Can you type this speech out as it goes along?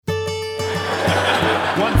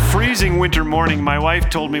One freezing winter morning, my wife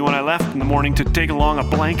told me when I left in the morning to take along a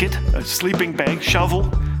blanket, a sleeping bag, shovel,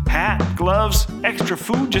 hat, gloves, extra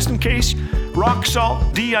food just in case, rock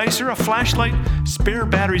salt, de-icer, a flashlight, spare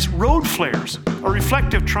batteries, road flares, a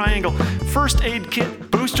reflective triangle, first aid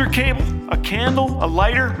kit, booster cable, a candle, a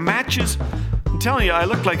lighter, matches. I'm telling you, I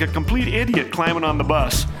looked like a complete idiot climbing on the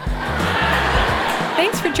bus.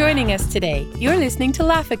 Thanks for joining us today. You're listening to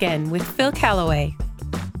Laugh Again with Phil Callaway.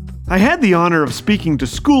 I had the honor of speaking to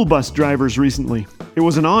school bus drivers recently. It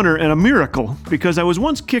was an honor and a miracle because I was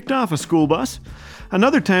once kicked off a school bus.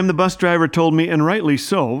 Another time the bus driver told me, and rightly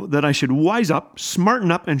so, that I should wise up, smarten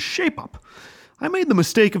up, and shape up. I made the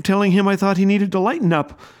mistake of telling him I thought he needed to lighten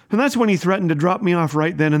up, and that's when he threatened to drop me off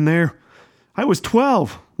right then and there. I was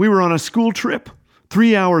 12. We were on a school trip,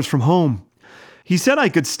 3 hours from home. He said I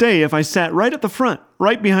could stay if I sat right at the front,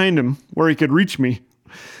 right behind him, where he could reach me.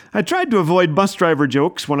 I tried to avoid bus driver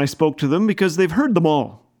jokes when I spoke to them because they've heard them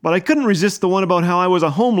all. But I couldn't resist the one about how I was a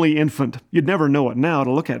homely infant. You'd never know it now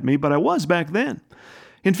to look at me, but I was back then.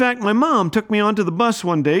 In fact, my mom took me onto the bus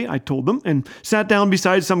one day, I told them, and sat down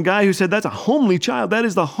beside some guy who said, "That's a homely child. That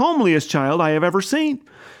is the homeliest child I have ever seen."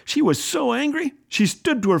 She was so angry. She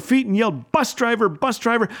stood to her feet and yelled, bus driver,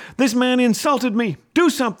 this man insulted me. Do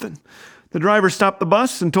something." The driver stopped the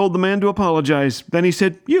bus and told the man to apologize. Then he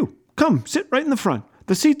said, "You, come, sit right in the front.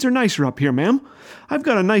 The seats are nicer up here, ma'am. I've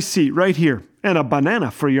got a nice seat right here, and a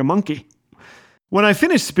banana for your monkey." When I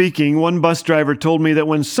finished speaking, one bus driver told me that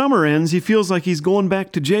when summer ends, he feels like he's going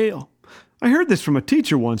back to jail. I heard this from a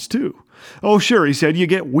teacher once, too. "Oh, sure," he said, "you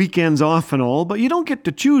get weekends off and all, but you don't get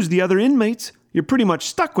to choose the other inmates. You're pretty much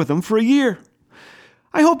stuck with them for a year."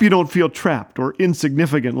 I hope you don't feel trapped or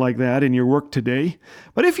insignificant like that in your work today.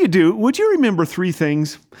 But if you do, would you remember 3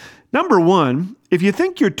 things? Number 1, if you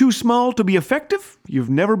think you're too small to be effective, you've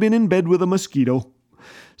never been in bed with a mosquito.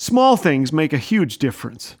 Small things make a huge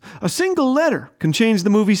difference. A single letter can change the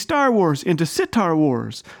movie Star Wars into Sitar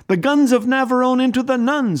Wars, the Guns of Navarone into the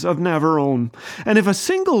Nuns of Navarone. And if a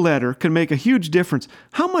single letter can make a huge difference,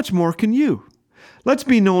 how much more can you? Let's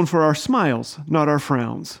be known for our smiles, not our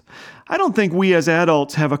frowns. I don't think we as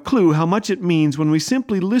adults have a clue how much it means when we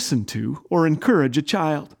simply listen to or encourage a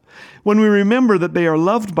child. When we remember that they are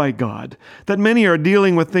loved by God, that many are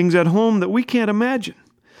dealing with things at home that we can't imagine.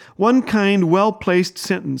 One kind, well-placed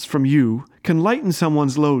sentence from you can lighten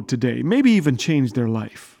someone's load today, maybe even change their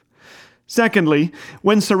life. Secondly,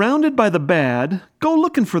 when surrounded by the bad, go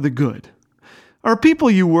looking for the good. Are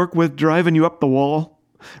people you work with driving you up the wall?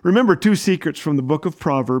 Remember 2 secrets from the book of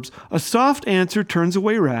Proverbs. A soft answer turns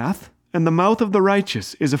away wrath, and the mouth of the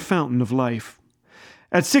righteous is a fountain of life.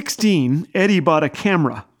 At 16, Eddie bought a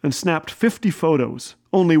camera and snapped 50 photos.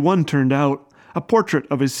 Only one turned out, a portrait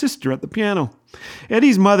of his sister at the piano.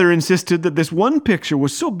 Eddie's mother insisted that this one picture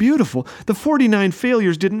was so beautiful, the 49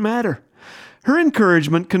 failures didn't matter. Her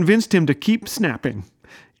encouragement convinced him to keep snapping.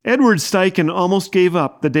 Edward Steichen almost gave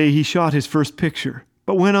up the day he shot his first picture,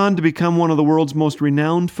 but went on to become one of the world's most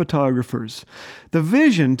renowned photographers. The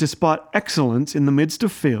vision to spot excellence in the midst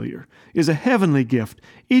of failure is a heavenly gift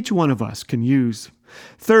each one of us can use.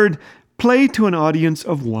 Third, play to an audience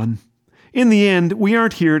of one. In the end, we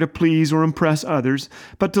aren't here to please or impress others,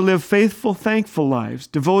 but to live faithful, thankful lives,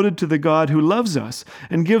 devoted to the God who loves us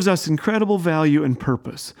and gives us incredible value and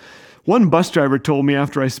purpose. One bus driver told me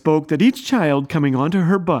after I spoke that each child coming onto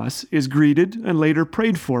her bus is greeted and later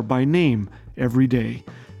prayed for by name every day.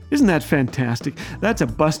 Isn't that fantastic? That's a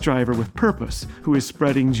bus driver with purpose who is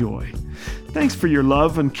spreading joy. Thanks for your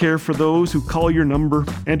love and care for those who call your number,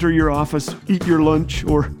 enter your office, eat your lunch,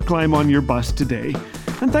 or climb on your bus today.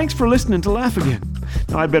 And thanks for listening to Laugh Again.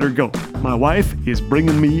 Now I better go. My wife is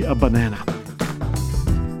bringing me a banana.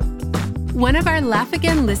 One of our Laugh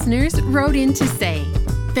Again listeners wrote in to say,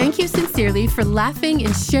 "Thank you sincerely for laughing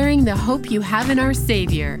and sharing the hope you have in our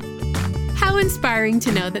Savior." How inspiring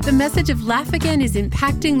to know that the message of Laugh Again is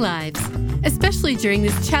impacting lives, especially during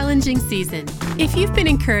this challenging season. If you've been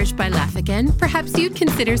encouraged by Laugh Again, perhaps you'd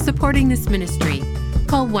consider supporting this ministry.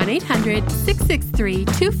 Call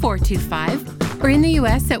 1-800-663-2425 or in the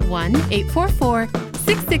U.S. at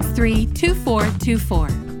 1-844-663-2424.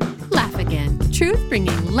 Laugh Again, truth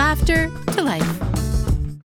bringing laughter to life.